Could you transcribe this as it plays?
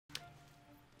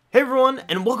Hey everyone,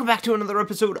 and welcome back to another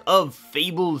episode of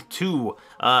Fable 2.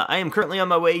 I am currently on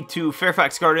my way to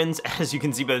Fairfax Gardens, as you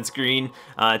can see by the screen,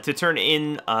 to turn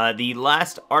in the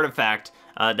last artifact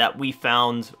that we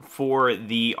found for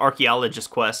the archaeologist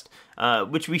quest,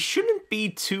 which we shouldn't be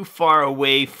too far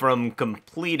away from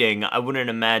completing, I wouldn't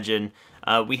imagine.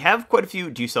 We have quite a few.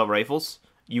 Do you sell rifles?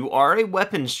 You are a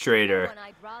weapons trader,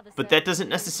 but that doesn't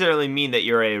necessarily mean that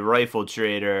you're a rifle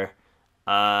trader.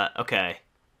 Okay.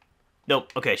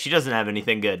 Nope. Okay, she doesn't have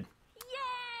anything good.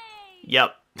 Yay!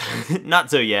 Yep.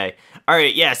 Not so yay.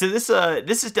 Alright, yeah, so this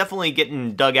is definitely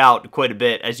getting dug out quite a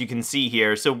bit, as you can see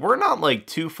here. So we're not, like,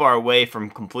 too far away from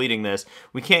completing this.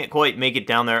 We can't quite make it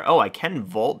down there. Oh, I can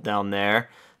vault down there.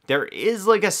 There is,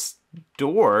 like, a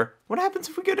door. What happens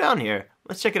if we go down here?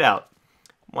 Let's check it out.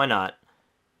 Why not?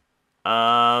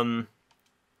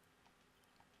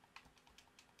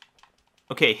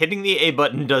 Okay, hitting the A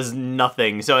button does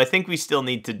nothing, so I think we still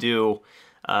need to do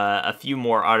a few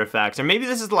more artifacts. Or maybe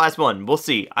this is the last one. We'll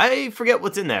see. I forget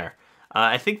what's in there.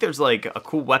 I think there's like a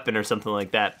cool weapon or something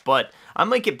like that, but I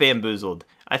might get bamboozled.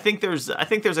 I think there's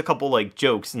a couple like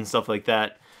jokes and stuff like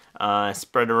that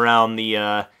spread around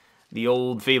the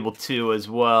old Fable 2 as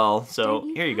well. So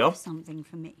here you go. Something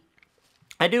for me.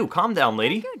 I do. Calm down,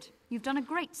 lady. Very good. You've done a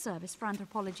great service for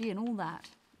anthropology and all that.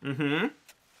 Mm-hmm.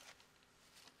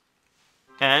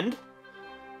 And?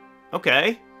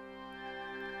 Okay.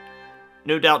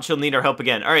 No doubt she'll need our help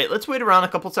again. Alright, let's wait around a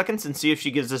couple seconds and see if she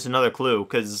gives us another clue.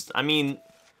 Because, I mean,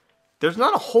 there's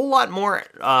not a whole lot more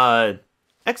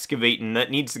excavating that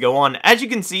needs to go on. As you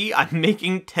can see, I'm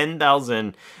making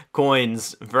 10,000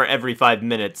 coins for every 5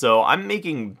 minutes. So I'm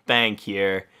making bank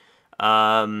here.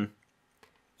 Yeah,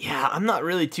 I'm not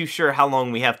really too sure how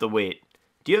long we have to wait.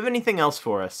 Do you have anything else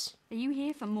for us? Are you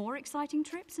here for more exciting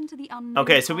trips into the unknown?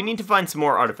 Okay, so we need to find some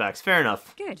more artifacts. Fair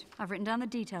enough. Good. I've written down the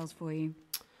details for you.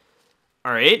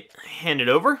 Alright, hand it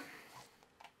over.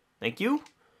 Thank you.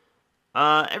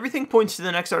 Everything points to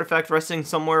the next artifact resting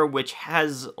somewhere which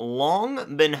has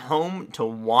long been home to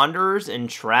wanderers and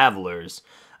travelers,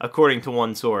 according to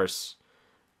one source.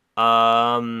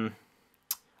 Wanderers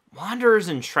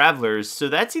and travelers, so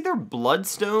that's either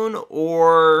Bloodstone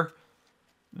or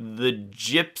the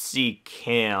Gypsy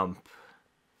Camp.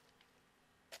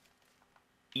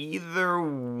 Either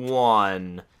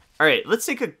one. Alright, let's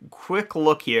take a quick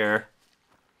look here.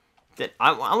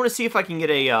 I want to see if I can get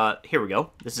a, here we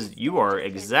go. You are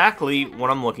exactly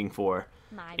what I'm looking for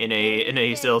in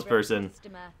a salesperson.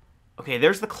 Okay,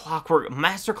 there's the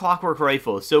Master Clockwork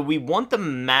Rifle. So we want the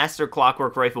Master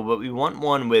Clockwork Rifle, but we want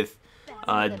one with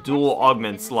dual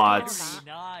augment slots.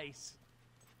 Nice.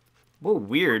 Whoa,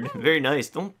 weird. Very nice.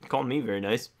 Don't call me very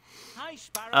nice. Hi,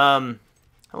 Sparrow.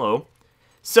 Hello.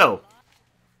 So,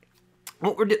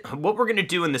 what we're gonna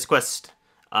do in this quest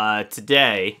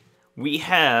today, we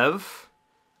have,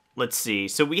 let's see.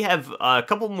 So we have a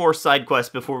couple more side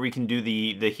quests before we can do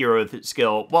the hero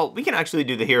skill. Well, we can actually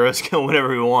do the hero skill whenever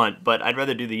we want, but I'd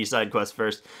rather do the side quest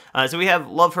first. So we have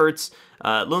Love Hurts.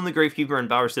 Lonely Gravekeeper in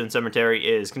Bowerstone Cemetery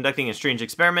is conducting a strange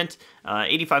experiment.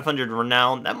 8,500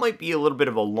 renown. That might be a little bit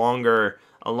of a longer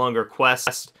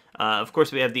quest. Of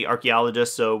course, we have the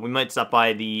archaeologist, so we might stop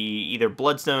by the either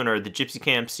Bloodstone or the Gypsy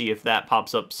Camp, see if that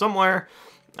pops up somewhere.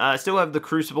 Still have the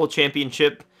Crucible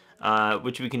Championship,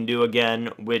 which we can do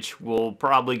again, which will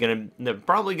probably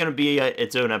gonna be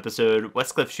its own episode.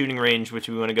 Westcliff Shooting Range, which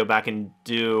we want to go back and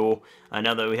do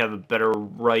now that we have a better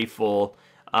rifle.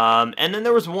 And then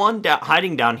there was one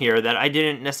hiding down here that I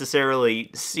didn't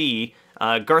necessarily see.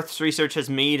 Garth's research has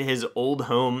made his old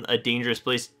home a dangerous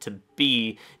place to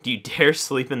be. Do you dare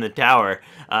sleep in the tower?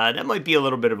 That might be a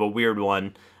little bit of a weird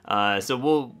one.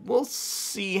 So we'll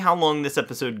see how long this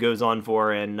episode goes on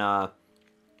for, and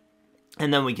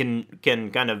then we can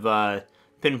kind of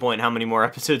pinpoint how many more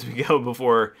episodes we go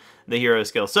before the hero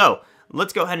skill. So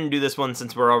let's go ahead and do this one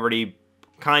since we're already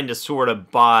kind of sort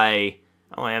of by.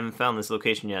 Oh, I haven't found this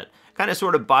location yet. Kind of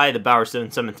sort of by the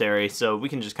Bowerstone Cemetery, so we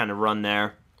can just kind of run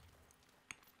there.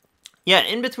 Yeah,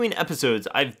 in between episodes,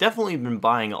 I've definitely been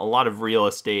buying a lot of real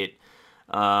estate.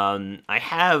 I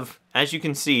have, as you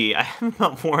can see, I have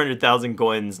about 400,000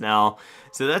 coins now,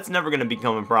 so that's never going to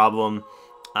become a problem.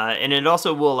 And it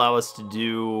also will allow us to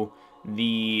do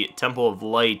the Temple of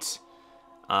Light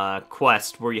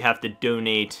quest, where you have to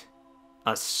donate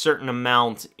a certain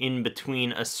amount in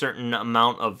between a certain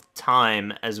amount of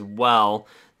time as well.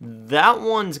 That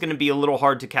one's going to be a little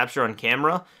hard to capture on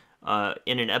camera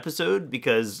in an episode,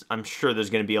 because I'm sure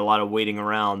there's going to be a lot of waiting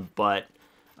around, but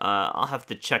I'll have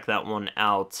to check that one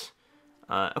out.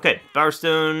 Okay,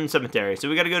 Bowerstone Cemetery. So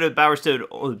we got to go to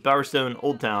Bowerstone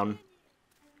Old Town.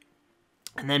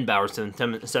 And then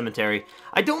Bowerstone Cemetery.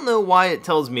 I don't know why it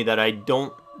tells me that I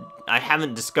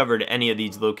haven't discovered any of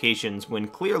these locations when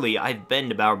clearly I've been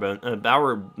to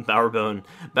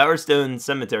Bowerstone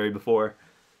Cemetery before.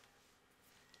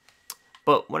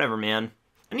 But whatever, man.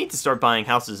 I need to start buying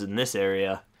houses in this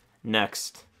area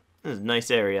next. This is a nice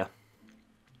area.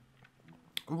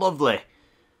 Lovely.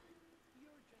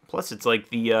 Plus, it's like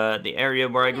the area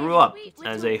where I grew up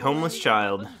as a homeless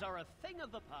child.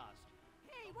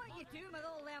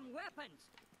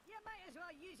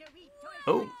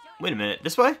 Oh, wait a minute.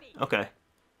 This way? Okay.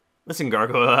 Listen,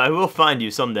 Gargoyle, I will find you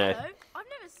someday. Hello? I've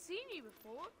never seen you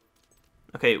before.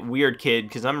 Okay, weird kid,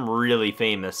 because I'm really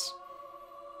famous.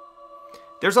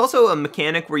 There's also a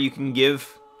mechanic where you can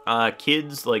give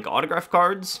kids, like, autograph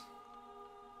cards.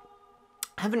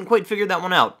 I haven't quite figured that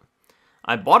one out.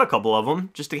 I bought a couple of them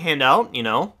just to hand out, you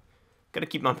know. Gotta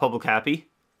keep my public happy.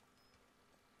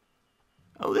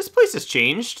 Oh, this place has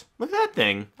changed. Look at that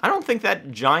thing. I don't think that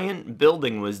giant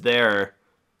building was there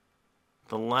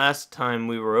the last time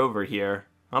we were over here.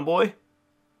 Huh, boy?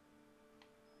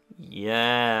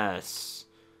 Yes.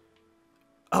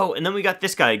 Oh, and then we got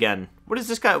this guy again. What is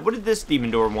this guy? What did this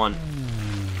demon door want?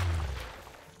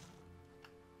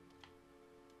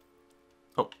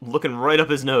 Oh, looking right up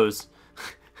his nose.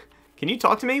 Can you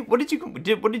talk to me? What did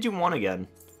you want again?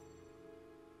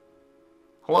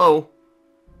 Hello?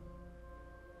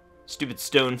 Stupid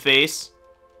stone face.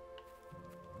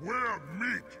 Where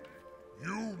meat?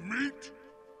 You meat?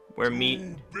 Where meat?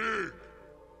 Too big.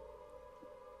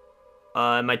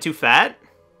 Am I too fat?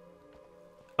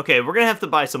 Okay, we're gonna have to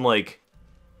buy some, like,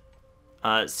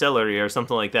 celery or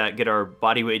something like that. Get our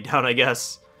body weight down, I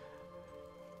guess.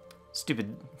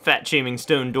 Stupid fat-shaming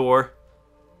stone door.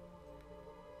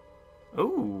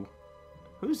 Ooh.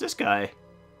 Who's this guy?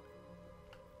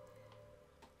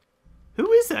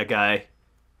 Who is that guy?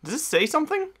 Does this say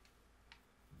something?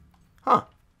 Huh.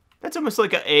 That's almost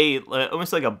like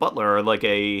almost like a butler or like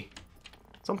a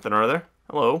something or other.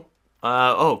 Hello.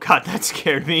 Oh god, that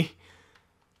scared me.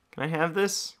 Can I have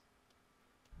this?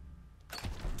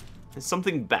 Is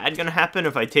something bad gonna happen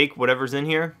if I take whatever's in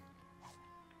here?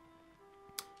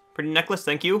 Pretty necklace,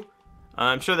 thank you.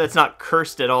 I'm sure that's not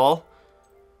cursed at all.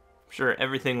 I'm sure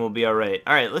everything will be alright.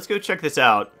 Alright, let's go check this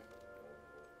out.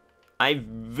 I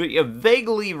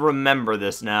vaguely remember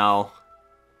this now.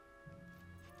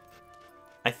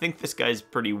 I think this guy's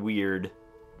pretty weird,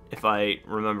 if I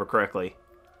remember correctly.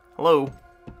 Hello?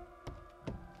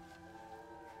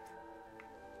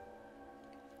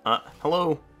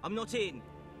 Hello? I'm not in.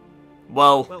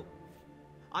 Well,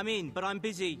 I'm in, but I'm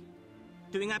busy.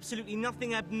 Doing absolutely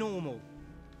nothing abnormal.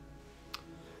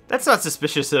 that's not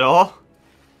suspicious at all.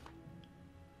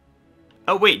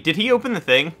 Oh, wait, did he open the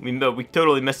thing? We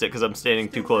totally missed it because I'm standing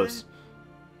too close.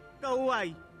 Go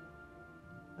away.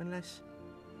 Unless...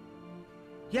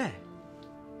 Yeah.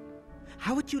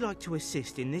 How would you like to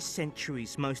assist in this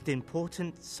century's most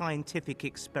important scientific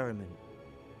experiment?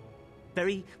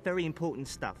 Very, very important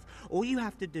stuff. All you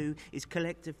have to do is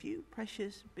collect a few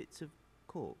precious bits of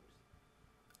corpse.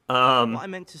 What I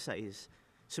meant to say is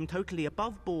some totally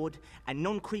above-board and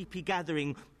non-creepy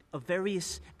gathering of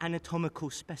various anatomical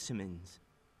specimens.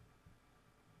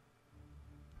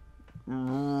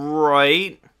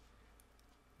 Right.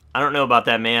 I don't know about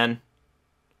that, man.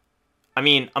 I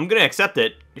mean, I'm gonna accept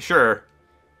it, sure.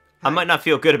 I might not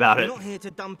feel good about You're it. not here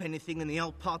to dump anything in the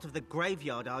old part of the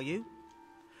graveyard, are you?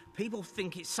 People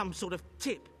think it's some sort of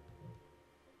tip.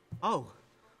 Oh,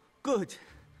 good.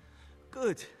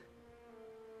 Good.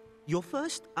 Your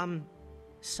first,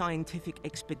 scientific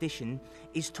expedition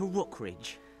is to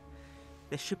Rockridge.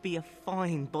 There should be a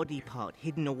fine body part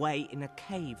hidden away in a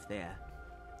cave there.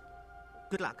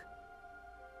 Good luck.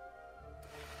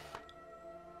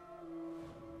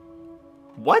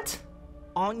 What?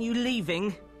 Aren't you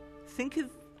leaving? Think of,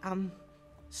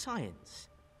 science.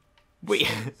 Wait,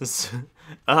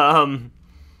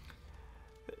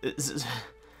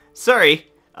 sorry,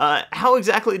 how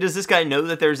exactly does this guy know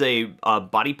that there's a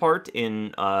body part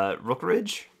in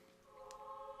Rookridge?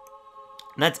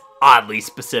 That's oddly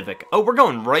specific. Oh, we're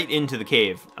going right into the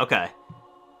cave. Okay.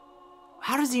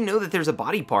 How does he know that there's a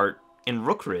body part in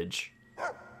Rookridge?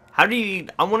 How do you...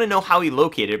 I want to know how he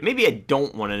located it. Maybe I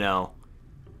don't want to know.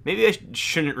 Maybe I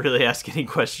shouldn't really ask any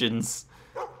questions.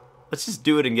 Let's just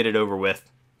do it and get it over with.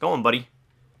 Go on, buddy.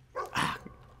 Ah,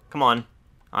 come on.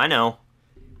 I know.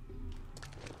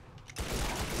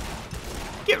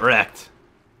 Get wrecked.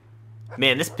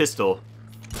 Man, this pistol.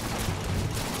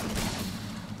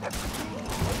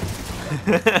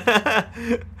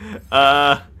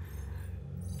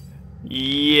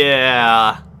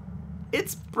 Yeah.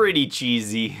 It's pretty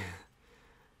cheesy.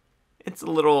 It's a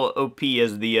little OP,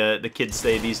 as the kids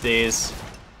say these days.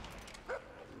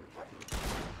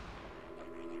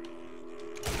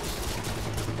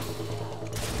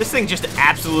 This thing just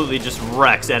absolutely just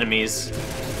wrecks enemies.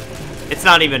 It's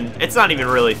not even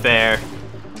really fair.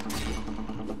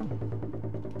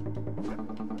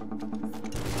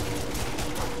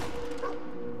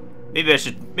 Maybe I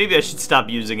should stop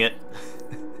using it.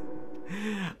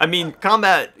 I mean,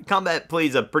 combat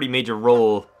plays a pretty major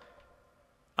role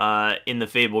in the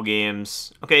Fable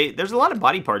games. Okay, there's a lot of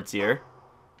body parts here.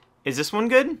 Is this one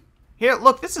good? Here,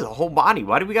 look, this is a whole body.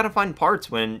 Why do we gotta find parts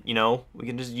when, you know, we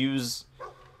can just use...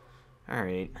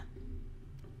 Alright.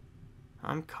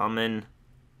 I'm coming.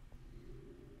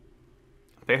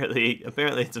 Apparently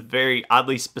it's a very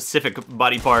oddly specific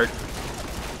body part.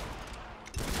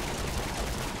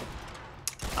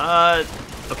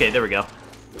 Okay, there we go.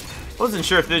 I wasn't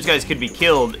sure if those guys could be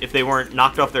killed if they weren't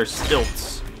knocked off their stilts.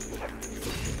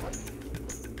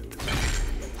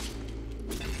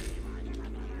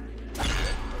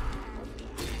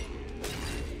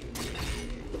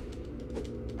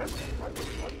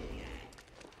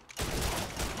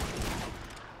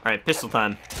 Alright, pistol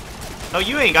time. Oh,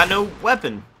 you ain't got no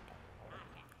weapon.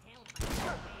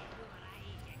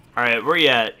 Alright, where you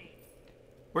at?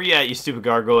 Where you at, you stupid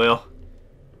gargoyle?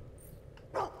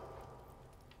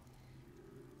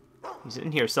 He's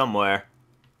in here somewhere.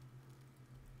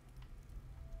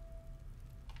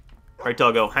 Alright,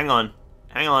 doggo, hang on.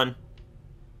 Hang on.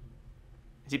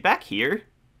 Is he back here?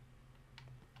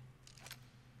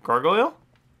 Gargoyle?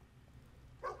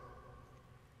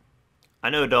 I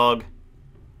know, dog.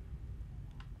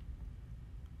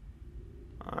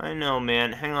 I know,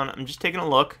 man. Hang on, I'm just taking a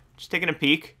look. Just taking a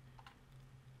peek.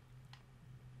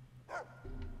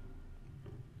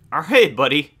 Alright,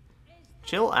 buddy.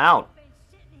 Chill out.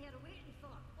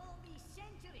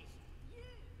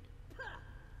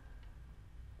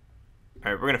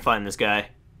 Alright, we're gonna find this guy.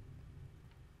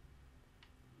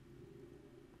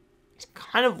 He's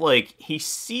kind of like, he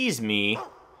sees me.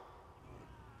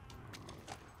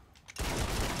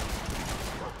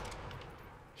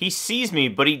 He sees me,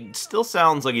 but he still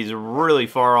sounds like he's really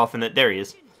far off in that. There he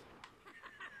is.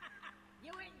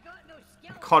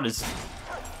 I caught his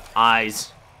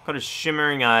eyes. Caught his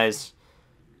shimmering eyes.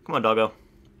 Come on, doggo.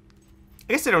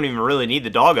 I guess I don't even really need the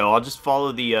doggo. I'll just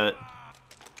follow the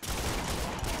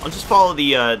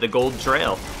the gold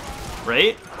trail,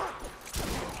 right?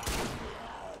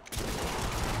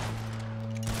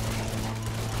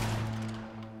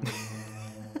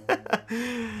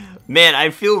 Man, I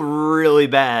feel really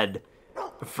bad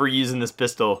for using this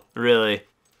pistol, really.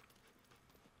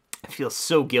 I feel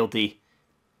so guilty.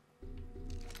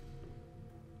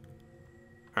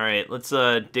 Alright, let's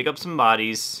dig up some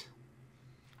bodies.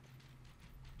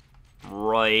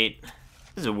 Right.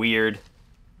 This is weird.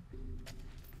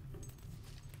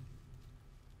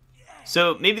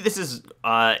 So, maybe this is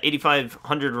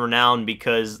 8500 renown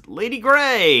because Lady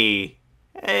Grey!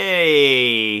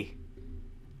 Hey!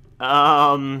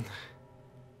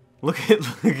 Look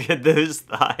at those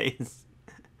thighs.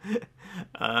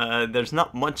 There's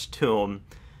not much to them.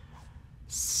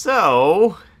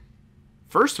 So,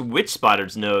 first witch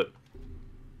spotter's note.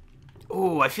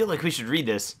 Oh, I feel like we should read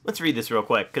this. Let's read this real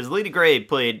quick, because Lady Grey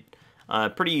played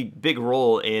a pretty big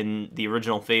role in the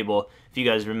original Fable, if you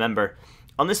guys remember.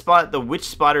 On this spot, the witch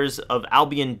spotters of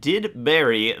Albion did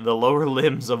bury the lower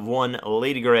limbs of one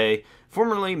Lady Grey,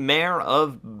 formerly mayor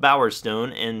of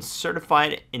Bowerstone and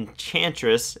certified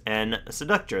enchantress and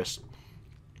seductress.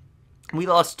 We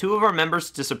lost 2 of our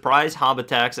members to surprise hob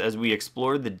attacks as we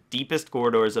explored the deepest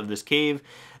corridors of this cave.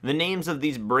 The names of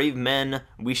these brave men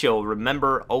we shall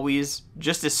remember always,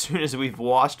 just as soon as we've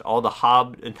washed all the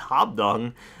hob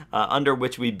dung under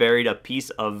which we buried a piece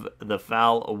of the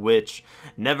foul witch.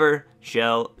 Never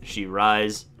shall she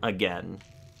rise again.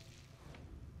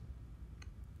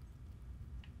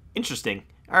 Interesting.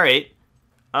 Alright.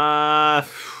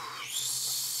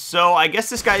 So I guess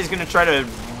this guy is going to try to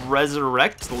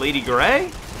resurrect Lady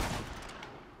Grey?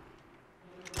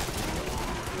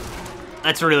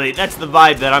 That's the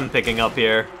vibe that I'm picking up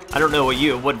here. I don't know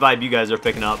what vibe you guys are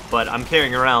picking up, but I'm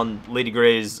carrying around Lady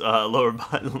Grey's lower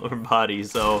body,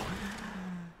 so...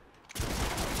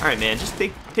 Alright, man, just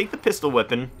take the pistol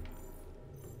weapon.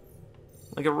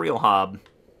 Like a real hob.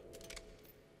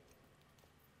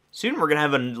 Soon we're gonna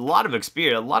have a lot of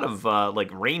experience, a lot of, like,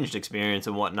 ranged experience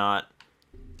and whatnot.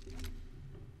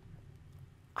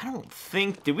 I don't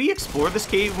think... Did we explore this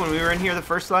cave when we were in here the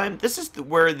first time? This is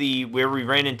where we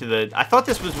ran into the... I thought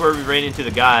this was where we ran into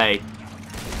the guy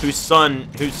whose son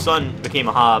became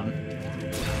a hob.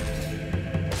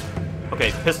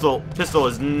 Okay, pistol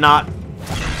is not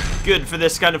good for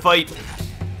this kind of fight.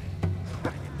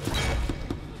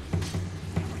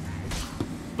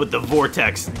 but the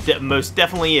vortex most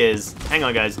definitely is. Hang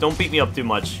on, guys. Don't beat me up too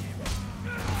much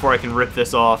before I can rip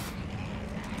this off.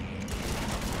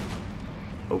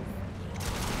 Oh.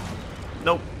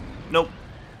 Nope. Nope.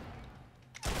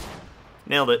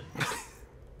 Nailed it.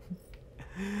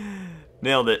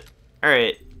 Nailed it.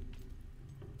 Alright.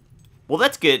 Well,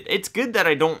 that's good. It's good that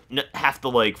I don't have to,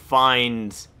 like,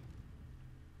 find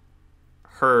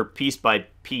her piece by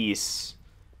piece.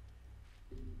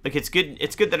 Like, it's good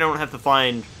that I don't have to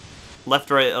find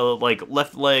left, right, like,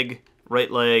 left leg,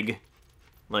 right leg,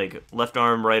 like, left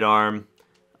arm, right arm.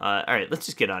 Alright, let's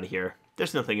just get out of here.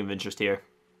 There's nothing of interest here.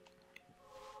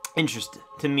 Interest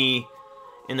to me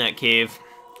in that cave.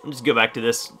 I'll just go back to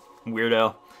this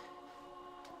weirdo.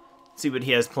 See what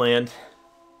he has planned.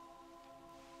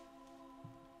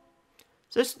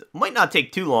 So this might not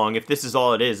take too long if this is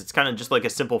all it is. It's kind of just like a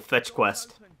simple fetch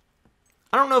quest.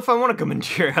 I don't know if I want to come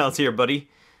into your house here, buddy.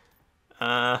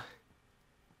 I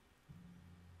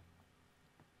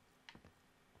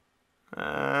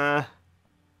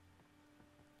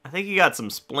think you got some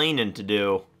splaining to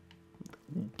do.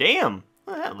 Damn,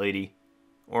 look at that lady.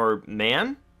 Or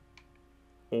man.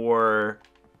 Or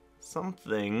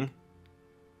something.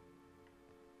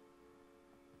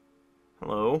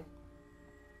 Hello?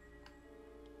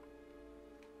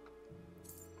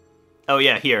 Oh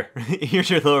yeah, here. Here's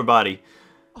your lower body.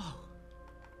 Oh,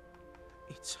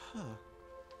 it's her.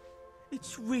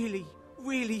 It's really,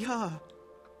 really her.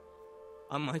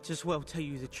 I might as well tell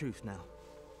you the truth now.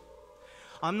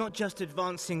 I'm not just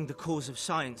advancing the cause of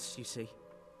science, you see.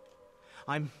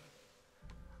 I'm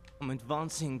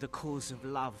advancing the cause of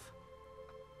love.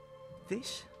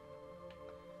 This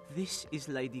is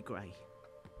Lady Grey.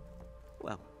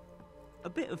 Well, a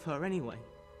bit of her anyway.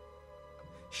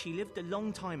 She lived a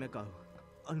long time ago,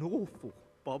 an awful,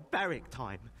 barbaric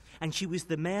time, and she was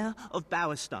the mayor of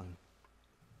Bowerstone.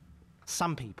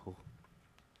 Some people,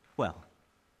 well,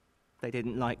 they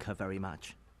didn't like her very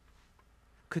much.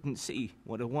 Couldn't see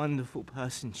what a wonderful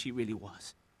person she really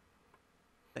was.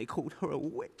 They called her a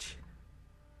witch.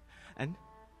 And,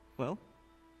 well,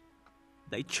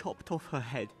 they chopped off her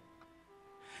head.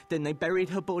 Then they buried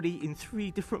her body in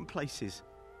 3 different places.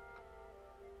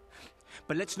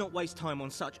 But let's not waste time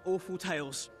on such awful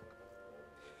tales.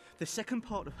 The second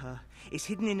part of her is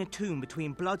hidden in a tomb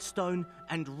between Bloodstone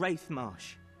and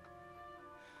Wraithmarsh.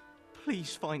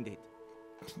 Please find it.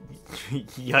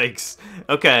 Yikes.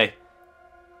 Okay.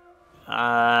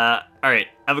 Alright,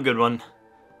 have a good one.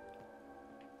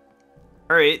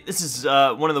 Alright, this is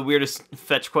one of the weirdest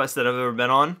fetch quests that I've ever been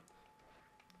on.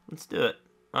 Let's do it.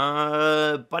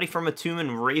 Body from a tomb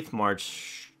in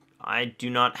Wraithmarsh. I do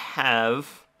not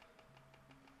have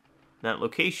that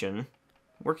location.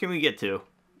 Where can we get to?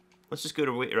 Let's just go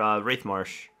to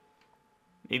Wraithmarsh.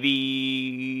 Maybe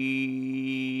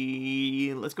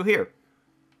let's go here.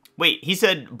 Wait, he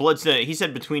said Bloodstone. He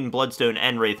said between Bloodstone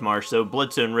and Wraithmarsh, so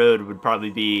Bloodstone Road would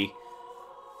probably be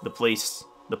the place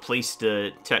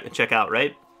to check out,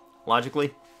 right?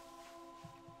 Logically.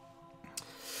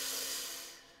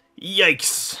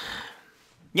 Yikes.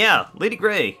 Yeah, Lady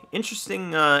Grey.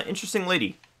 Interesting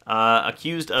lady.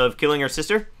 Accused of killing her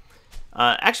sister.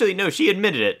 Actually, no, she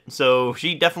admitted it. So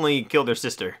she definitely killed her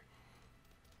sister.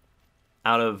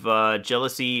 Out of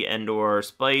jealousy and or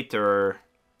spite, or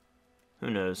who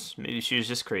knows? Maybe she was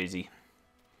just crazy.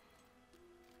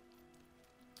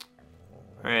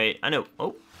 Alright, I know.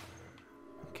 Oh.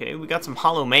 Okay, we got some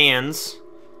hollow mans.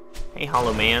 Hey,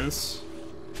 hollow mans.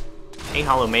 Hey,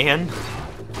 hollow man.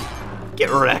 Get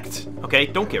wrecked. Okay,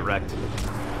 don't get wrecked.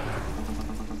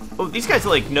 Oh, these guys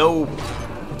like no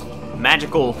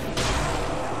magical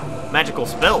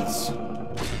spells.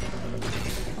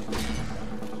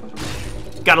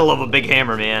 Gotta love a big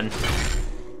hammer, man.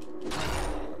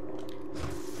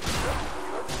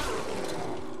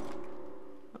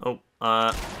 Oh,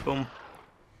 boom.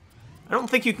 I don't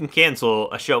think you can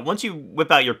cancel a shot. Once you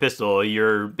whip out your pistol,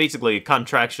 you're basically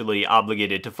contractually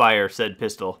obligated to fire said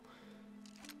pistol.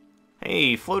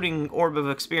 Hey, floating orb of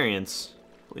experience.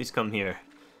 Please come here.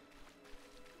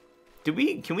 Can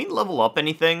we level up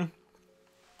anything?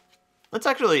 Let's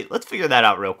figure that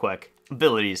out real quick.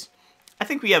 Abilities. I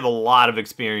think we have a lot of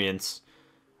experience.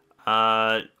 We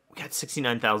got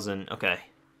 69,000. Okay.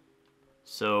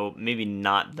 So maybe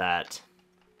not that.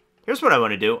 Here's what I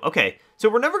want to do. Okay, so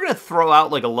we're never going to throw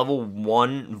out like a level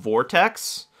 1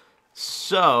 vortex.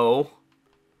 So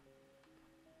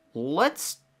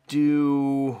let's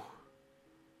do...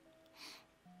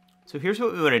 So here's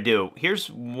what we want to do.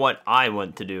 Here's what I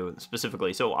want to do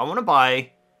specifically. So I want to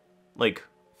buy like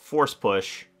force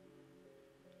push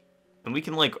And we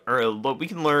can like we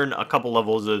can learn a couple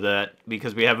levels of that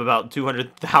because we have about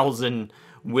 200,000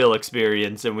 will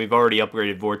experience and we've already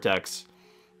upgraded Vortex.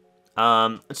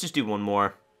 Let's just do one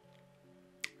more.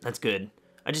 That's good.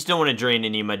 I just don't want to drain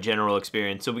any of my general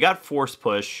experience. So we got Force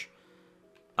Push.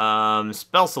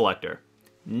 Spell Selector.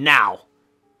 Now.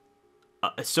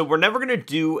 So we're never going to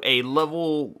do a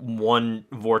level 1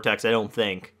 Vortex, I don't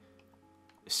think.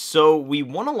 So we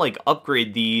want to, like,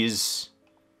 upgrade these.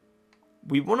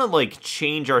 We want to, like,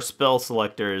 change our spell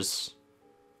selectors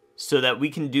so that we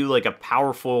can do, like, a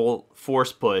powerful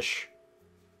Force Push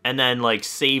and then, like,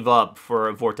 save up for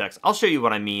a Vortex. I'll show you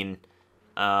what I mean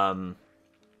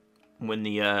when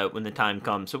the time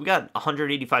comes. So we got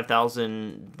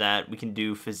 185,000 that we can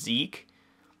do Physique.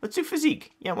 Let's do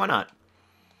Physique. Yeah, why not?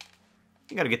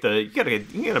 You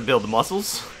gotta build the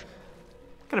muscles.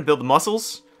 Gotta build the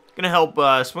muscles. Gonna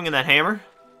help swinging that hammer.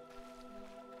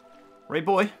 Right,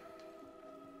 boy?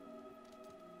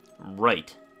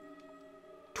 Right.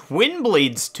 Twin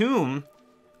Blade's Tomb.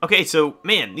 Okay, so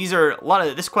man, these are a lot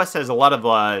of. This quest has a lot of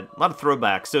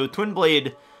throwbacks. So Twin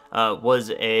Blade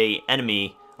was a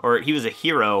enemy, or he was a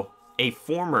hero, a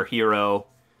former hero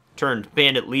turned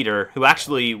bandit leader, who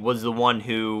actually was the one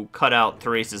who cut out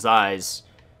Theresa's eyes,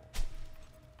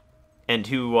 and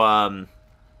who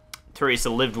Teresa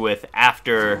lived with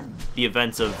after the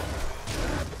events of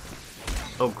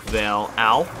Oakvale.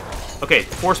 Ow. Okay,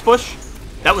 Force Push.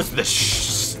 That was the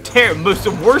most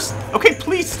worst. Okay,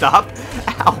 please stop.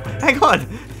 Ow. Hang on.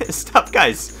 Stop,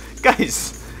 guys.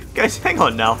 Guys, hang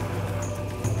on now.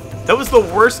 That was the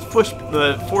worst force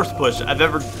push I've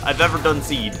ever done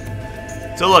Seed.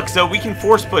 So look, so we can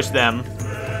force push them.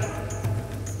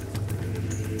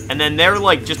 And then they're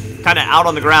like just kind of out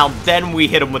on the ground, then we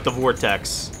hit them with the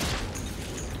Vortex.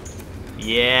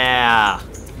 Yeah.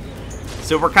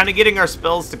 So we're kind of getting our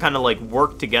spells to kind of like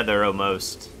work together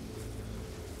almost.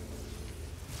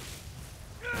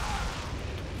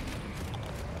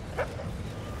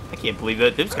 I can't believe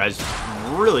it. Those guys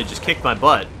really just kicked my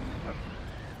butt.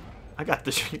 I got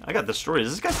destroyed.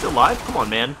 Is this guy still alive? Come on,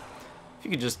 man. If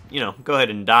you could just, you know, go ahead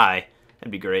and die,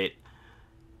 that'd be great.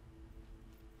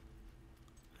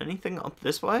 Anything up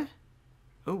this way?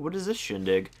 Oh, what is this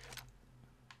shindig?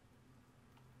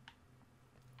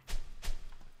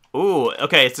 Ooh,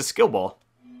 okay, it's a skill ball.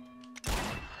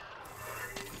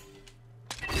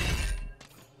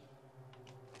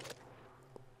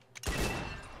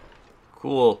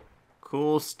 Cool.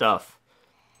 Cool stuff.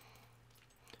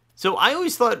 So I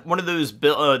always thought one of those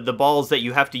the balls that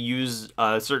you have to use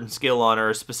a certain skill on or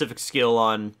a specific skill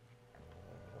on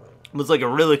was like a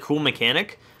really cool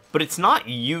mechanic, but it's not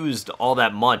used all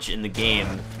that much in the game.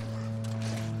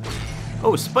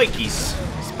 Oh, spikies.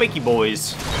 Spiky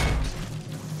boys.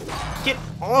 Get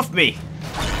off me!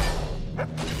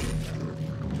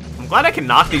 I'm glad I can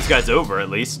knock these guys over, at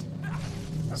least.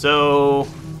 So,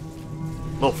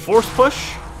 little force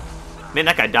push. Man,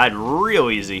 that guy died real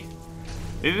easy.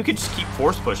 Maybe we could just keep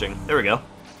force pushing. There we go.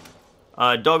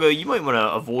 Doggo, you might want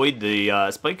to avoid the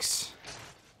spikes.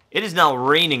 It is now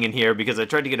raining in here because I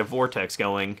tried to get a vortex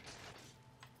going.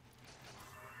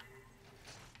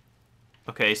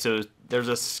 Okay, so there's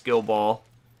a skill ball.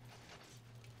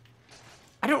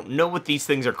 I don't know what these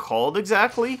things are called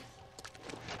exactly.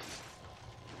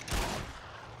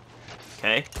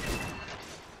 Okay.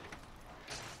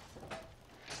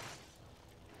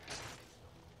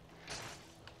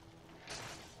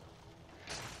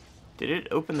 Did it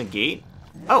open the gate?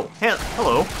 Oh,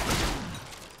 hello.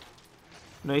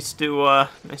 Nice to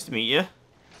meet you.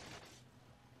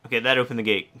 Okay, that opened the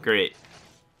gate. Great.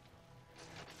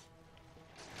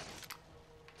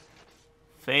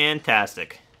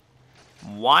 Fantastic.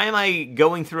 Why am I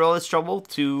going through all this trouble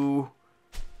to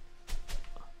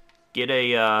get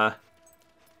a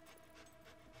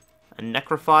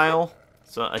necrophile?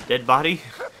 So a dead body?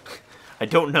 I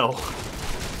don't know.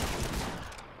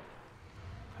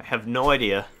 I have no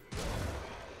idea.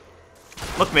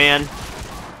 Look, man.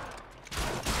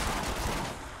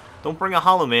 Don't bring a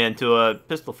hollow man to a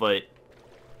pistol fight.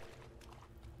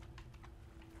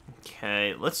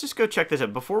 Okay, let's just go check this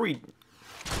out before we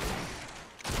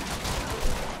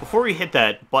hit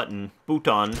that button,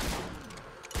 bouton.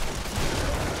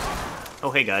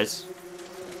 Oh, hey, guys.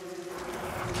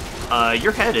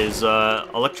 Your head is,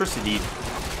 electricity.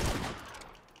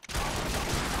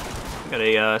 Got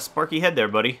a, sparky head there,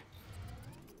 buddy.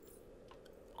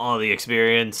 All the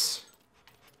experience.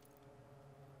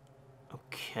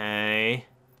 Okay.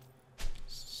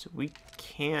 So we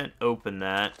can't open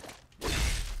that.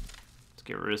 Let's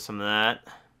get rid of some of that.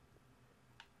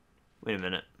 Wait a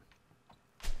minute.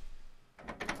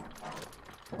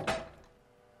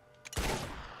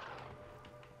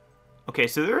 Okay,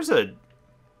 so there's a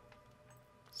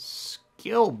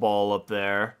skill ball up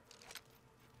there.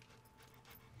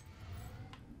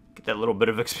 Get that little bit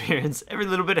of experience. Every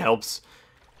little bit helps.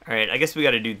 Alright, I guess we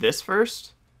gotta do this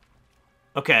first.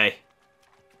 Okay.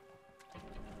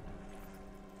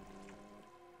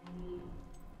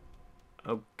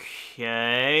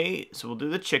 Okay, so we'll do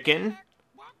the chicken.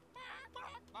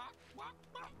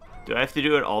 Do I have to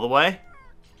do it all the way?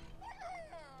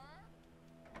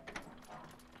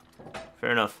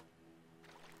 Fair enough.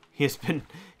 He has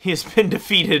been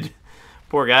defeated.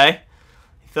 Poor guy.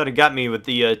 He thought he got me with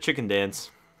the chicken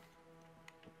dance.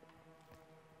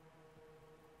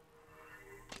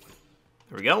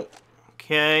 There we go.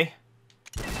 Okay.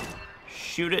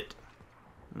 Shoot it.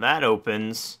 That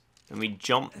opens. Then we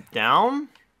jump down.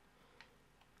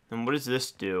 And what does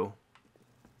this do?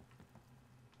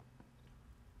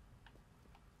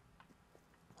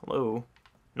 Hello?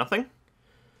 Nothing?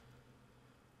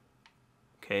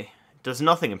 Okay. It does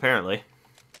nothing, apparently.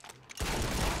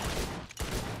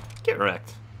 Get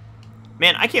wrecked.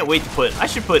 Man, I can't wait to put... I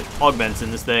should put augments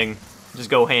in this thing. Just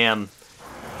go ham.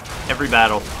 Every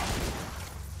battle.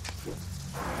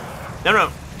 No,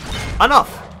 no.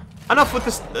 Enough! Enough with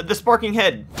this, the sparking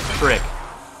head trick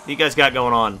that you guys got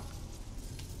going on.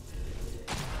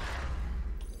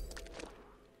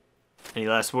 Any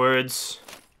last words?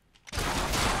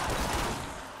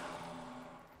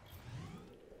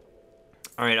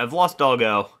 Alright, I've lost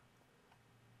Doggo.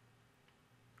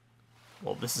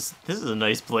 Well, this is a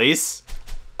nice place.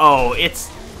 Oh, it's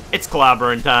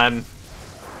clobbering time.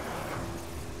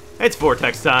 It's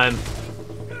vortex time.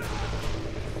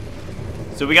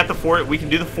 So we got we can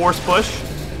do the force push.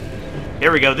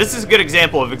 Here we go. This is a good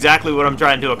example of exactly what I'm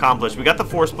trying to accomplish. We got the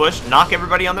force push, knock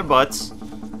everybody on their butts.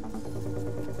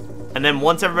 And then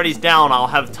once everybody's down, I'll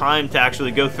have time to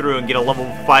actually go through and get a level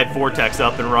 5 vortex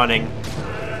up and running.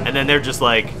 And then they're just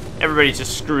like, everybody's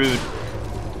just screwed.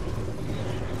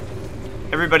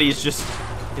 Everybody is just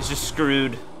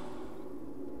screwed.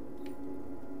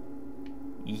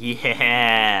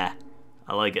 Yeah.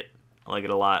 I like it. I like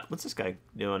it a lot. What's this guy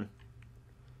doing?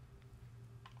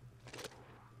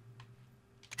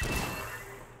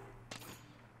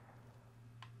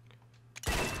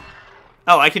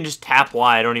 Oh, I can just tap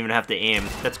Y. I don't even have to aim.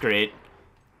 That's great.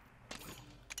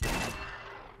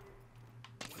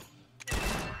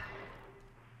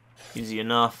 Easy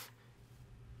enough.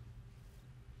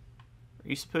 Are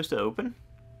you supposed to open?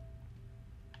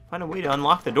 Find a way to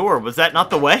unlock the door. Was that not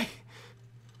the way?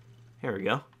 Here we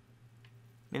go.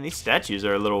 Man, these statues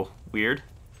are a little weird.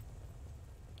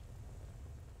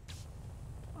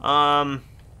 And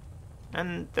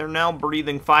they're now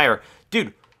breathing fire.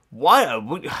 Dude, what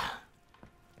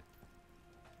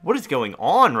is going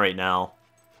on right now?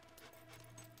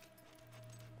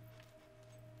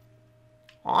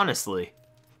 Honestly.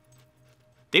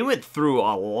 They went through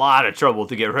a lot of trouble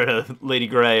to get rid of Lady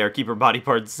Grey or keep her body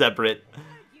parts separate.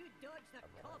 You dodged the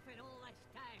coffin all this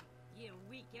time, you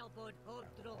weak-elbowed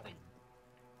hobgoblin.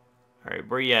 Alright,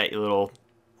 where you at, you little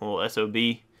SOB?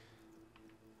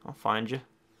 I'll find you.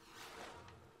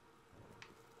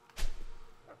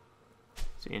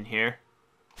 Is he in here?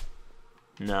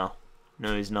 No.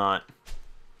 No, he's not.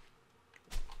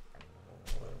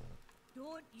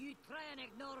 Don't you try and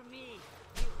ignore me.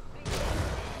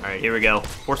 Alright, here we go.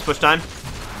 Force push time.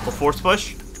 Full force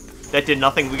push. That did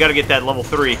nothing. We gotta get that level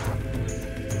 3.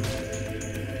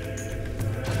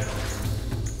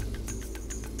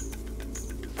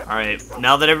 Alright,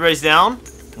 now that everybody's down,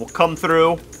 we'll come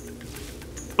through.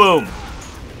 Boom.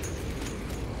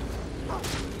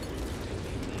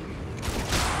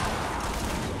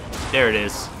 There it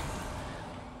is.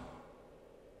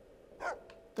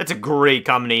 That's a great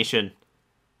combination.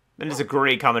 That is a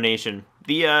great combination.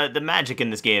 The magic in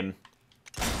this game.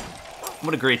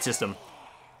 What a great system.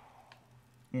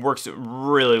 Works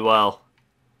really well.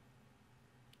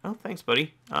 Oh, thanks,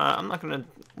 buddy. I'm not gonna...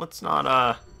 Let's not,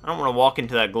 I don't want to walk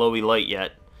into that glowy light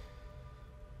yet.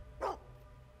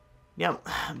 Yeah,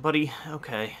 buddy.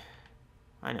 Okay.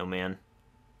 I know, man.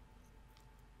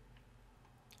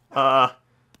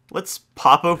 Let's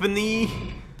pop open the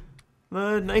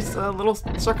nice little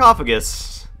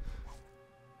sarcophagus.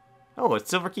 Oh, it's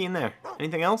silver key in there.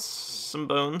 Anything else? Some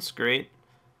bones. Great.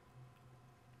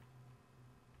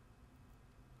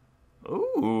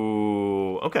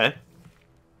 Ooh, okay.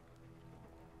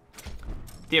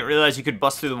 Didn't realize you could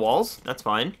bust through the walls. That's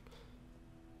fine.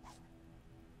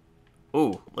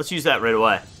 Ooh, let's use that right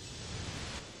away.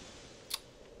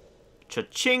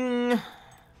 Cha-ching.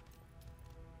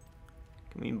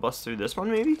 Can we bust through this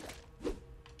one, maybe?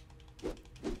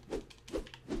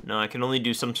 No, I can only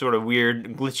do some sort of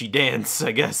weird, glitchy dance,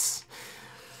 I guess.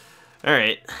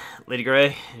 Alright, Lady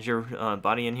Grey, is your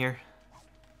body in here?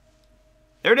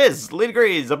 There it is! Lady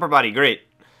Grey's upper body, great.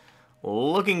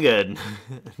 Looking good.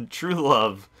 True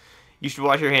love. You should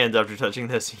wash your hands after touching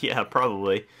this. Yeah,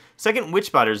 probably. Second witch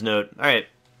spotter's note. Alright.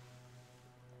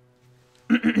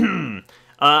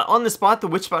 On the spot, the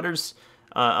witch spotters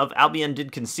of Albion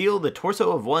did conceal the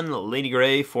torso of one Lady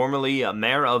Grey, formerly a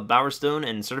mayor of Bowerstone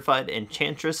and certified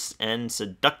enchantress and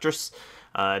seductress.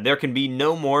 There can be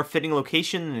no more fitting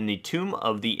location than the tomb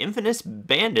of the infamous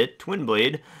bandit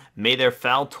Twinblade. May their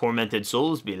foul, tormented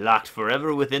souls be locked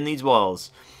forever within these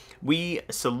walls. We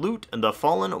salute the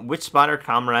fallen witch spotter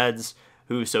comrades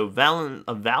who so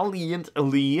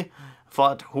valiantly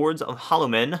fought hordes of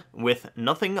highwaymen with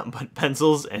nothing but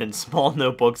pencils and small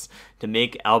notebooks to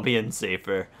make Albion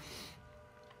safer.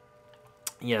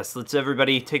 Yes, let's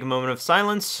everybody take a moment of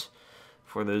silence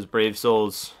for those brave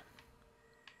souls.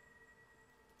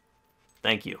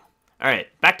 Thank you. Alright,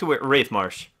 back to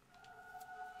Wraithmarsh.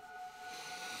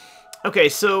 Okay,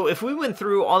 so if we went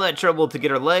through all that trouble to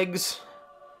get her legs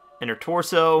and her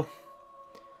torso,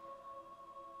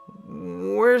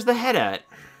 where's the head at?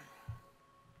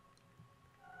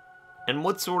 And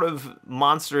what sort of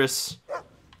monstrous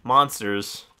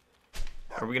monsters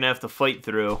are we going to have to fight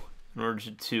through in order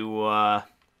to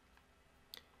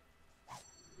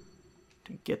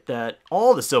get that?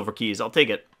 All the silver keys, I'll take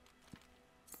it.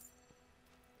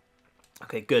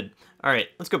 Okay, good. Alright,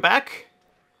 let's go back.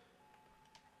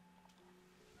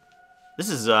 This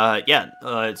is,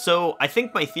 so I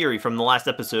think my theory from the last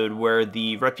episode where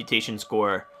the reputation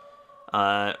score,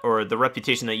 or the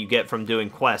reputation that you get from doing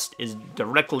quest is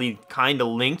directly kind of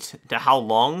linked to how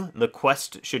long the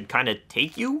quest should kind of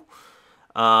take you.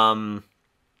 So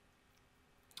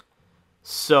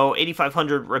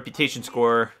 8,500 reputation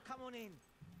score.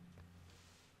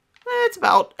 It's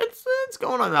about, it's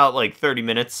going on about like 30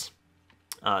 minutes,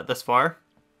 thus far.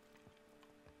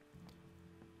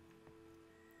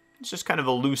 It's just kind of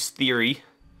a loose theory.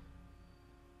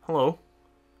 Hello.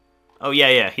 Oh,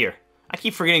 yeah, here. I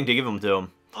keep forgetting to give them to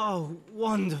him. Oh,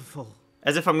 wonderful.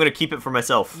 As if I'm going to keep it for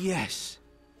myself. Yes.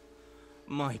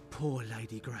 My poor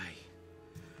Lady Grey.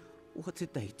 What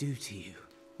did they do to you?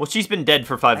 Well, she's been dead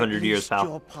for 500 years, pal.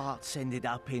 Your parts ended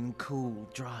up in cool,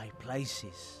 dry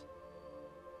places.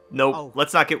 Nope,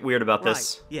 let's not get weird about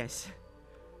this. Yes.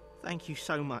 Thank you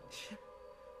so much.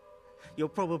 You're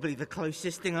probably the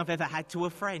closest thing I've ever had to a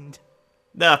friend.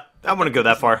 Nah, I wouldn't go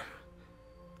that far. A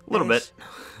little bit.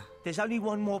 There's only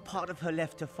one more part of her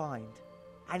left to find.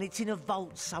 And it's in a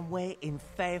vault somewhere in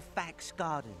Fairfax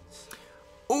Gardens.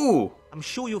 Ooh! I'm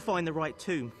sure you'll find the right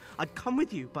tomb. I'd come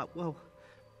with you, but, well,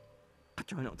 I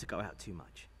try not to go out too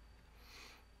much.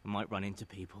 I might run into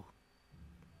people.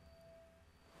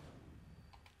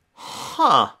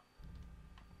 Huh.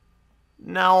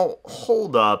 Now,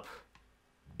 hold up.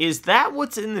 Is that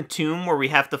what's in the tomb where we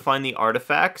have to find the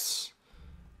artifacts?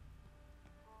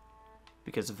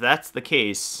 Because if that's the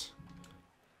case,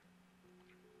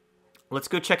 let's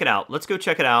go check it out. Let's go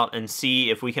check it out and see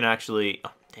if we can actually...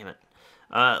 Oh, damn it.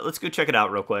 Let's go check it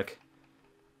out real quick.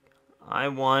 I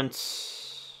want...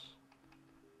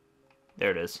 There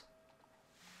it is.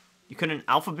 You couldn't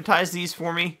alphabetize these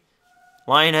for me,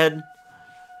 Lionhead?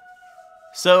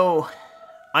 So,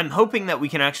 I'm hoping that we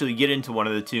can actually get into one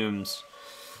of the tombs.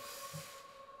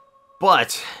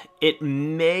 But it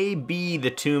may be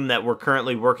the tomb that we're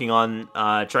currently working on,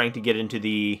 trying to get into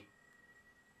the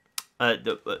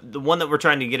one that we're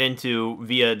trying to get into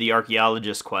via the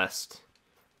archaeologist quest.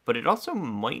 But it also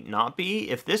might not be.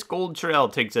 If this gold trail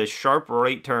takes a sharp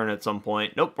right turn at some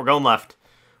point. Nope, we're going left.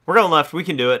 We're going left. We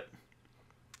can do it.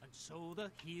 And so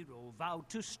the hero vowed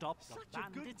to stop the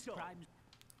bandits' crimes.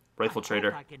 Rifle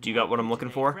trader. Do you got what I'm looking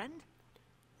for?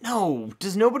 No,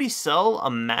 does nobody sell a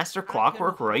master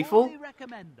clockwork rifle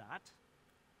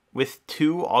with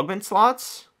 2 augment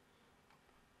slots?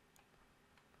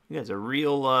 You guys are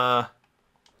real,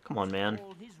 come on, man.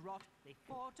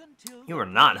 You are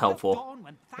not helpful.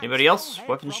 Anybody else?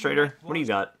 Weapons trader? What do you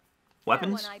got?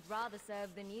 Weapons? I'd rather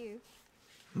serve than you.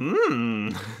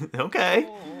 Okay.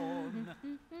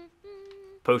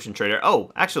 Potion trader.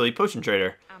 Oh, actually, potion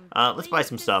trader. Let's buy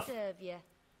some stuff.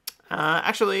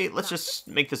 Actually, let's just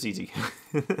make this easy.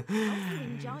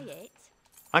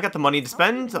 I got the money to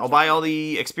spend. I'll buy all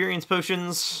the experience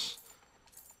potions.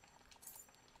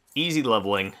 Easy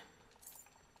leveling.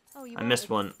 I missed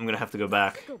one. I'm gonna have to go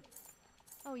back.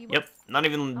 Yep, not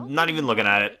even looking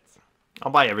at it.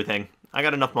 I'll buy everything. I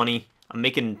got enough money. I'm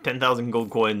making 10,000 gold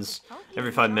coins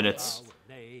every 5 minutes.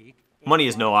 Money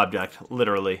is no object,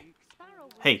 literally.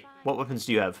 Hey, what weapons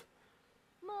do you have?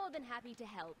 More than happy to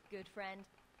help, good friend.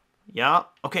 Yeah,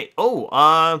 okay.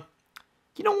 Oh,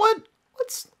 you know what?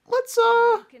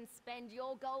 You can spend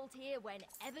your gold here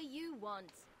whenever you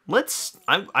want.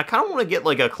 I kind of want to get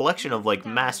like a collection of like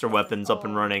master weapons up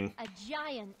and running. A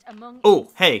giant among Oh,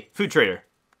 hey, food trader.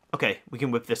 Okay, we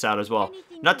can whip this out as well.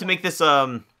 Not to make this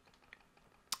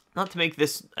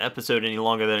episode any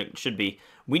longer than it should be.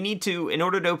 We need to, in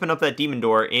order to open up that demon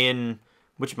door in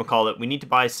whatchamacallit, we need to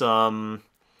buy some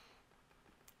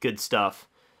good stuff.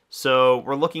 So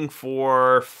we're looking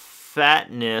for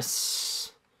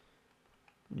fatness,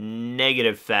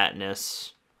 negative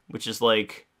fatness, which is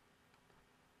like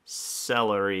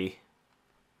celery.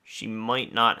 She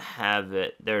might not have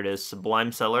it. There it is,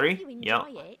 sublime celery. Yep.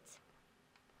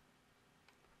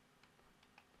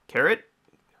 Carrot?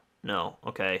 No.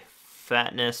 Okay.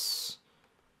 Fatness.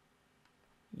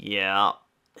 Yeah.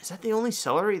 Is that the only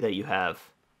celery that you have?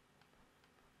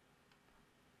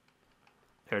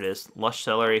 There it is. Lush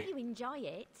celery. You enjoy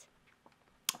it.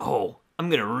 Oh, I'm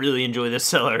gonna really enjoy this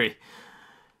celery.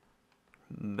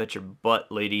 Bet your butt,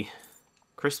 lady.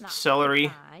 Crisp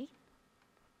celery.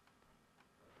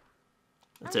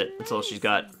 That's it. That's all she's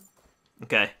got.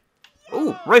 Okay.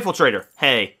 Ooh, rifle trader.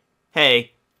 Hey.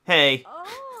 Hey. Hey.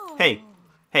 Hey.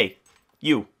 Hey.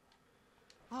 You.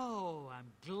 Oh,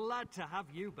 I'm glad to have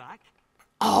you back.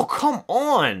 Oh, come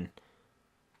on!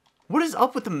 What is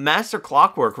up with the Master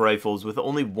Clockwork rifles with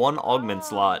only one augment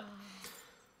slot?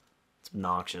 It's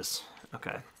obnoxious.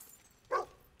 Okay.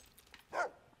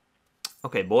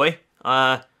 Okay, boy.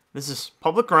 This is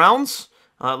public grounds.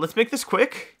 Let's make this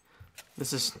quick.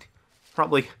 This is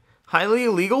probably highly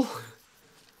illegal.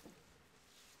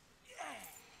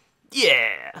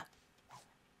 Yeah!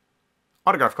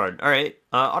 Autograph card. Alright.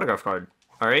 Autograph card.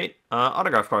 Alright.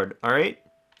 Autograph card. Alright.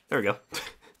 There we go.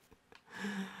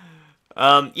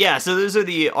 Yeah, so those are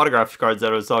the autograph cards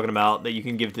that I was talking about that you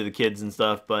can give to the kids and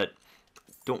stuff, but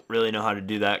don't really know how to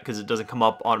do that because it doesn't come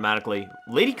up automatically.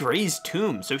 Lady Grey's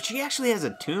tomb. So she actually has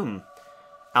a tomb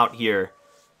out here.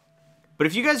 But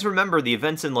if you guys remember the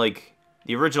events in, like,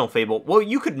 the original Fable, well,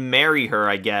 you could marry her,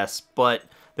 I guess, but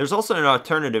there's also an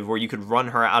alternative where you could run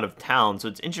her out of town, so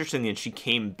it's interesting that she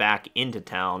came back into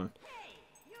town.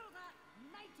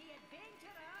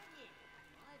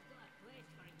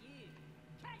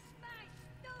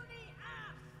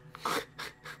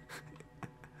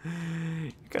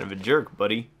 You're kind of a jerk,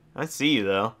 buddy. I see you,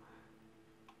 though.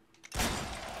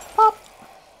 Pop!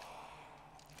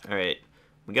 Alright.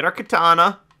 We got our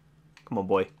katana. Come on,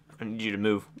 boy. I need you to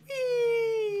move.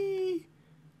 Whee!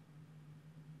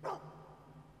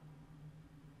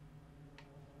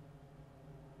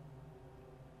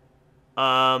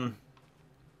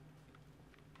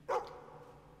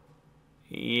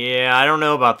 Yeah, I don't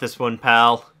know about this one,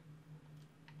 pal.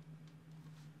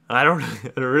 I don't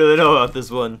really know about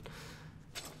this one.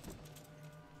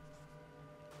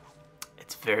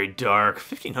 It's very dark.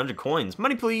 1,500 coins.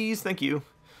 Money, please. Thank you.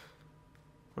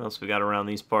 What else we got around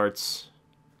these parts?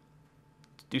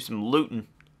 Let's do some looting.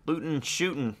 Looting and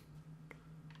shooting.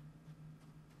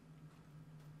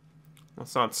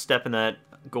 Let's not step in that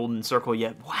golden circle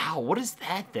yet. Wow, what is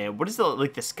that then? What is the,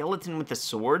 like, the skeleton with the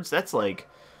swords? That's, like,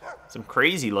 some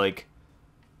crazy, like,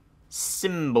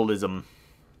 symbolism.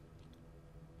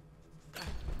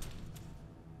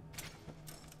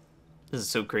 This is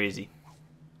so crazy.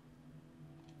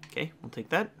 Okay, we'll take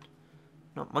that.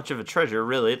 Not much of a treasure,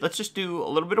 really. Let's just do a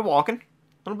little bit of walking. A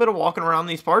little bit of walking around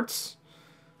these parts.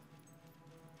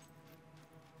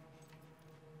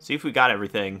 See if we got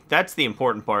everything. That's the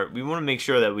important part. We want to make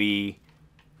sure that we...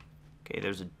 Okay,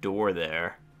 there's a door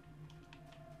there.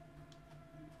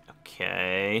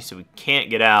 Okay, so we can't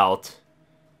get out.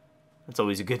 That's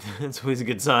always a good, that's always a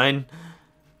good sign.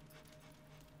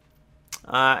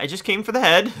 I just came for the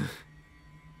head.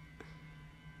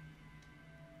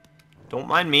 Don't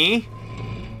mind me.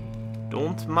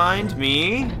 Don't mind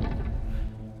me.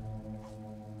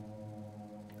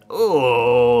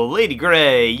 Oh, Lady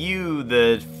Grey, you,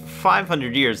 the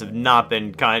 500 years have not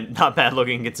been not bad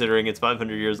looking considering it's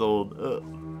 500 years old.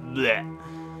 Alright,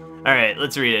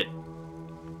 let's read it.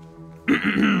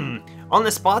 On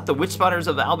the spot, the witch spotters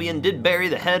of Albion did bury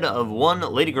the head of one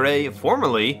Lady Grey,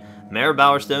 formerly Mayor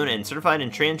Bowerstone and certified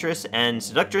enchantress and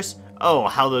seductress. Oh,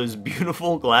 how those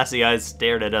beautiful glassy eyes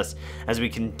stared at us as we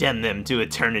condemned them to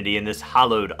eternity in this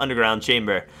hallowed underground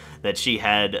chamber that she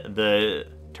had the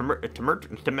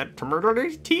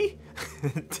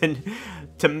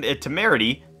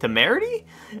temerity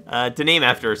to name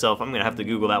after herself. I'm gonna have to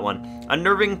Google that one.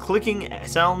 Unnerving clicking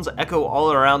sounds echo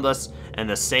all around us, and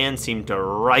the sand seemed to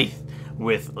writhe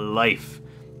with life.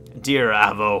 Dear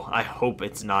Avo, I hope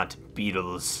it's not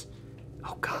beetles.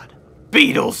 Oh God,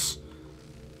 beetles!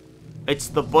 It's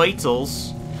the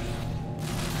Beatles.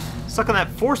 Suck on that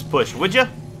force push, would ya?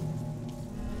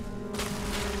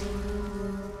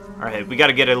 Alright, we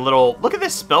gotta get a little... Look at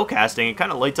this spell casting. It kind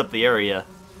of lights up the area.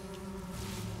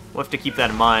 We'll have to keep that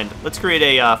in mind. Let's create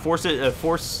a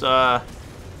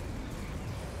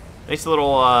nice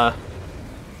little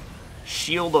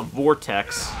shield of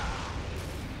vortex.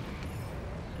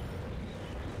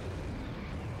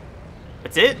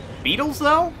 That's it? Beetles,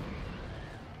 though?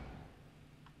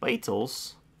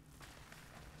 Beetles?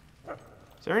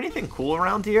 Is there anything cool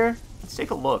around here? Let's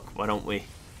take a look, why don't we?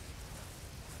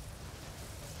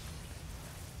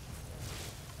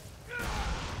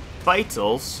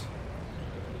 Beetles?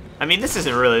 I mean, this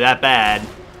isn't really that bad.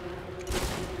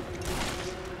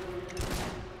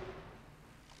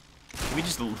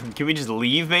 Can we just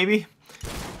leave, maybe?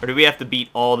 Or do we have to beat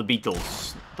all the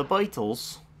beetles? The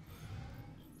beetles.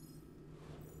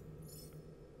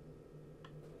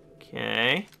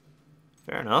 Okay.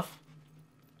 Fair enough.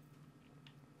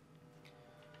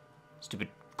 Stupid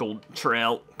gold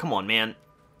trail. Come on, man.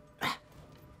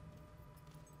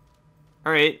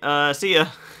 Alright, see ya.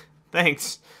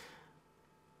 Thanks.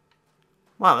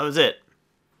 Wow, that was it.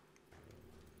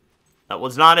 That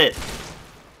was not it.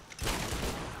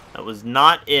 That was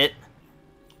not it.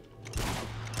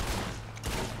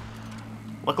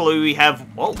 Luckily we have...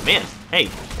 Oh, man. Hey,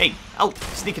 hey. Oh,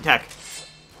 sneak attack.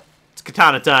 It's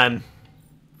katana time.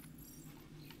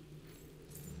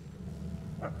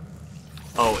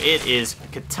 Oh, it is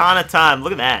katana time.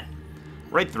 Look at that.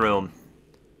 Right through him.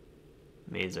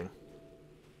 Amazing.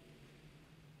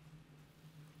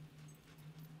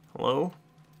 Hello?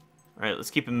 Alright, let's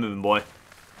keep it moving, boy.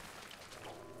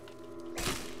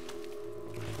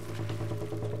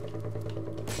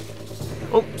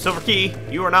 Oh, silver key.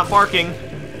 You are not barking.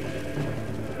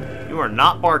 You are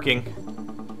not barking.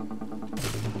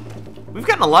 We've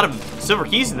gotten a lot of silver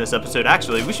keys in this episode,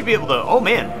 actually. We should be able to... Oh,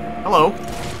 man. Hello.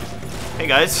 Hey,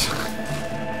 guys.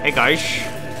 Hey, guys.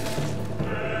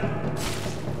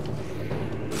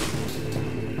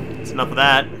 That's enough of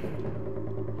that.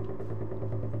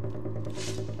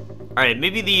 Alright,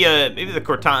 maybe the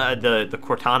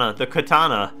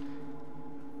katana.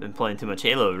 Been playing too much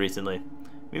Halo recently.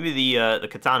 Maybe the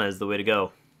katana is the way to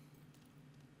go.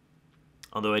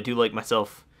 Although I do like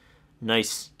myself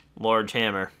nice large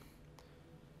hammer.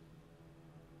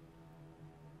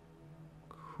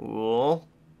 Cool.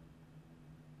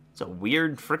 It's a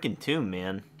weird freaking tomb,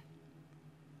 man.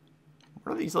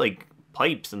 What are these, like,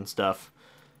 pipes and stuff?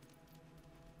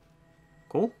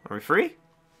 Cool. Are we free?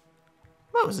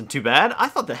 That wasn't too bad. I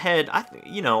thought the head,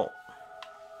 you know,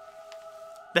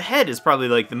 the head is probably,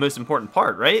 like, the most important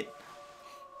part, right?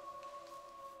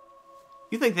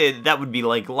 You think that would be,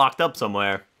 like, locked up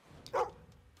somewhere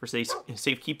for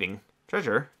safekeeping.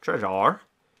 Treasure.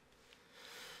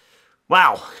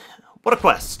 Wow. What a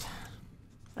quest.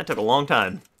 That took a long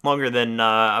time. Longer than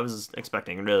I was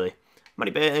expecting, really.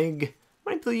 Money bag.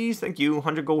 Money, please. Thank you.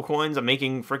 100 gold coins. I'm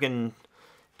making freaking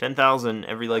 10,000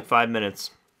 every, like, 5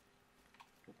 minutes.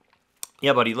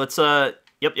 Yeah, buddy. Let's, yep.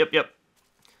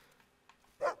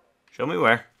 Show me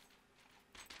where.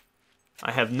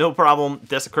 I have no problem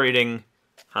desecrating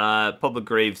public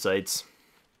grave sites.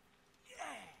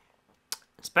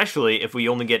 Especially if we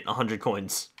only get 100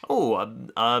 coins. Oh,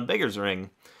 a beggar's ring.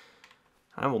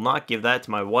 I will not give that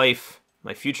to my wife,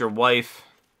 my future wife.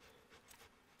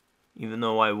 Even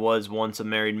though I was once a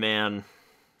married man.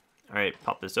 Alright,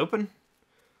 pop this open.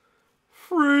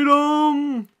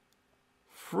 Freedom!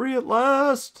 Free at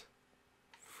last!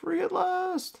 Free at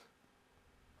last!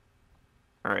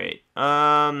 Alright,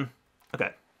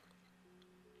 okay.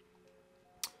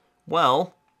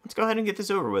 Well, let's go ahead and get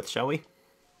this over with, shall we?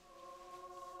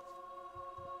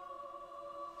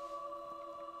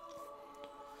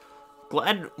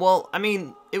 Well, I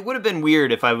mean, it would have been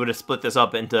weird if I would have split this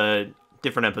up into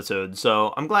different episodes,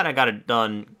 so I'm glad I got it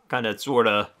done, kind of, sort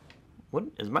of. What,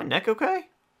 is my neck okay?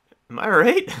 Am I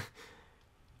alright?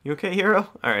 You okay, hero?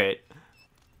 Alright.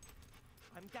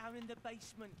 I'm down in the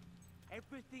basement.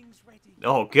 Everything's ready.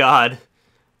 Oh, God.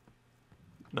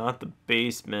 Not the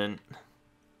basement.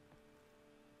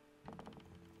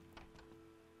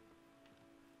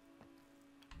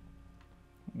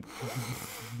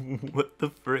 What the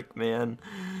frick, man?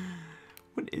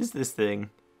 What is this thing?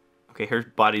 Okay, her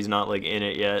body's not, like, in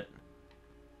it yet.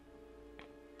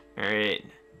 Alright.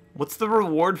 What's the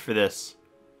reward for this,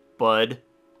 bud?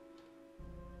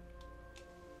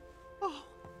 Oh,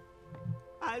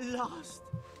 at last.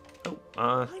 Oh,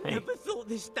 I hey. never thought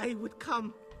this day would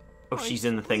come. Oh, she's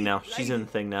in the thing now. She's in the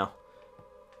thing now.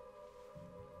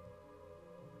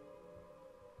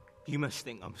 You must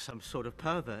think I'm some sort of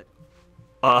pervert.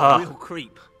 Uh-huh. A real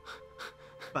creep.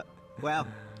 But, well,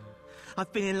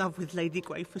 I've been in love with Lady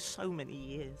Grey for so many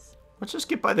years. Let's just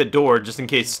get by the door just in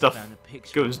case stuff Found a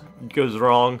picture of her. goes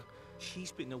wrong.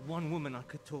 She's been the one woman I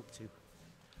could talk to.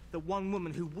 The one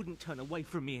woman who wouldn't turn away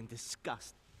from me in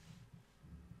disgust.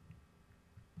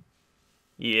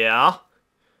 Yeah.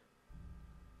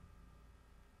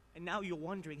 And now you're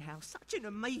wondering how such an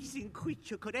amazing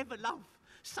creature could ever love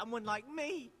someone like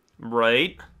me.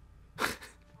 Right.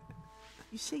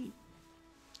 You see,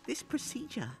 this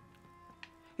procedure,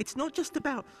 it's not just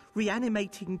about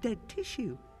reanimating dead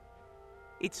tissue.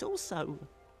 It's also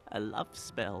a love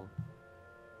spell.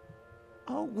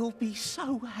 Oh, we'll be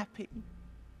so happy.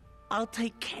 I'll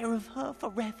take care of her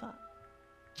forever,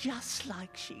 just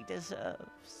like she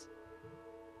deserves.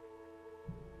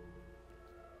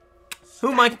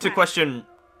 Who am I to question?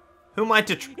 Who am I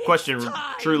to question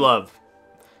true love?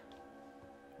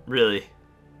 Really?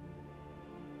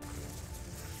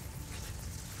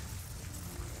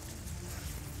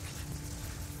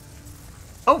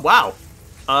 Oh wow.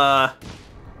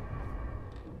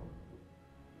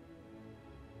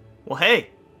 Well,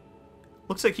 hey.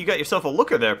 Looks like you got yourself a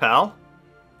looker there, pal.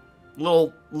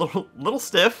 Little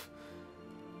stiff.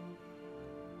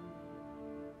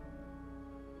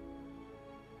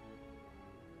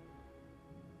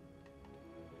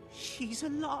 She's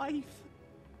alive.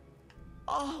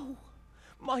 Oh,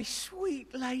 my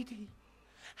sweet lady.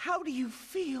 How do you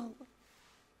feel?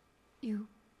 You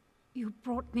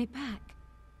brought me back.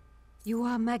 You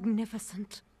are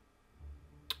magnificent.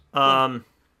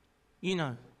 You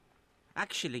know,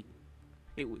 actually,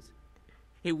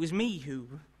 it was me who...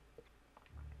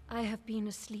 I have been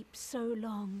asleep so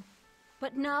long,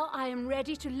 but now I am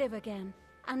ready to live again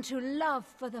and to love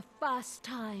for the first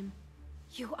time.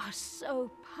 You are so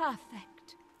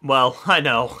perfect. Well, I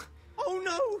know. Oh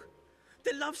no!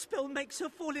 The love spell makes her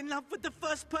fall in love with the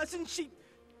first person she...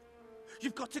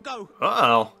 You've got to go.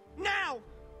 Uh-oh. Now!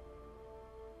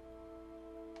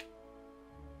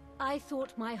 I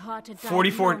thought my heart had died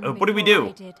 44 long what do we before do?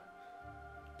 I did.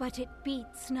 But it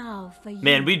beats now for you.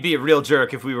 Man, we'd be a real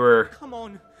jerk if we were Come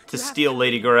on. to you have steal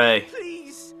Lady Grey.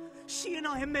 Please! She and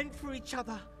I are meant for each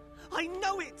other. I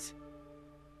know it!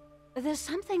 There's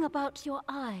something about your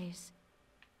eyes.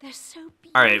 They're so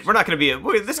beautiful. All right, we're not gonna be.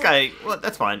 Wait, this guy. Well,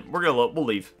 that's fine. We'll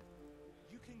leave.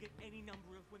 You can get any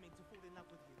number of women to fall in love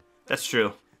with you. That's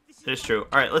true. It is true.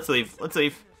 All right, let's leave. Let's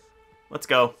leave. Let's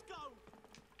go.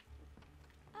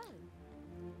 Oh,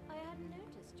 I hadn't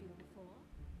noticed you before.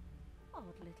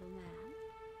 Odd little man.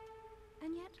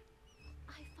 And yet,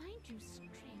 I find you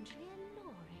strangely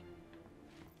alluring.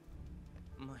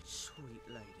 My sweet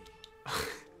lady.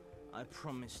 I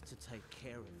promise to take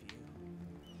care of you.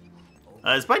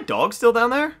 Is my dog still down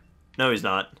there? No, he's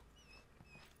not.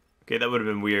 Okay, that would have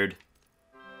been weird.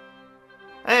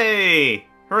 Hey!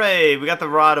 Hooray! We got the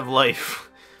Rod of Life.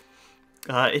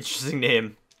 Interesting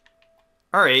name.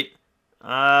 Alright.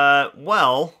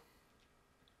 Well.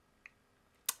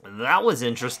 That was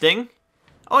interesting.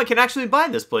 Oh, I can actually buy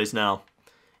this place now.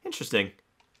 Interesting.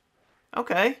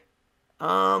 Okay.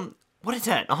 What is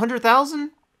that?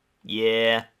 100,000?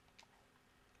 Yeah.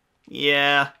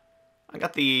 Yeah. I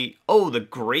got the... Oh, the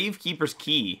gravekeeper's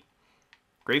key.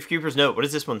 Gravekeeper's note. What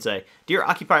does this one say? Dear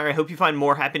occupier, I hope you find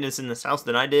more happiness in this house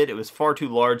than I did. It was far too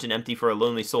large and empty for a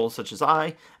lonely soul such as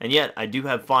I. And yet, I do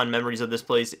have fond memories of this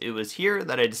place. It was here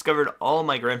that I discovered all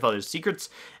my grandfather's secrets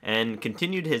and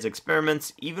continued his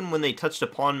experiments, even when they touched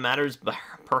upon matters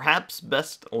perhaps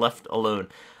best left alone.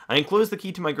 I enclosed the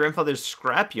key to my grandfather's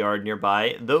scrapyard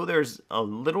nearby, though there's a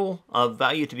little of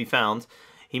value to be found.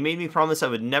 He made me promise I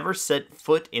would never set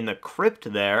foot in the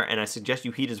crypt there, and I suggest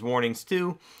you heed his warnings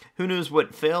too. Who knows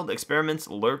what failed experiments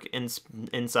lurk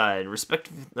inside.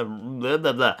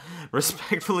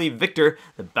 Respectfully, Victor,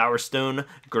 the Bowerstone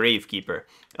Gravekeeper.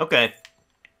 Okay.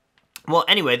 Well,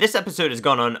 anyway, this episode has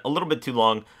gone on a little bit too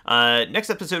long. Next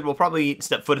episode, we'll probably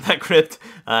step foot in that crypt,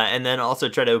 and then also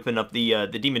try to open up the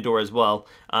demon door as well.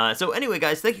 So anyway,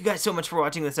 guys, thank you guys so much for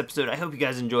watching this episode. I hope you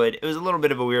guys enjoyed. It was a little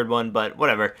bit of a weird one, but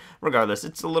whatever. Regardless,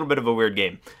 it's a little bit of a weird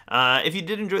game. If you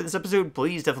did enjoy this episode,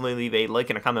 please definitely leave a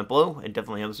like and a comment below. It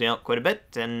definitely helps me out quite a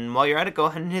bit. And while you're at it, go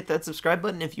ahead and hit that subscribe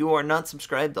button if you are not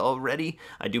subscribed already.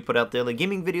 I do put out daily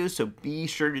gaming videos, so be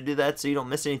sure to do that so you don't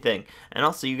miss anything. And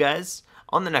I'll see you guys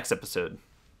on the next episode.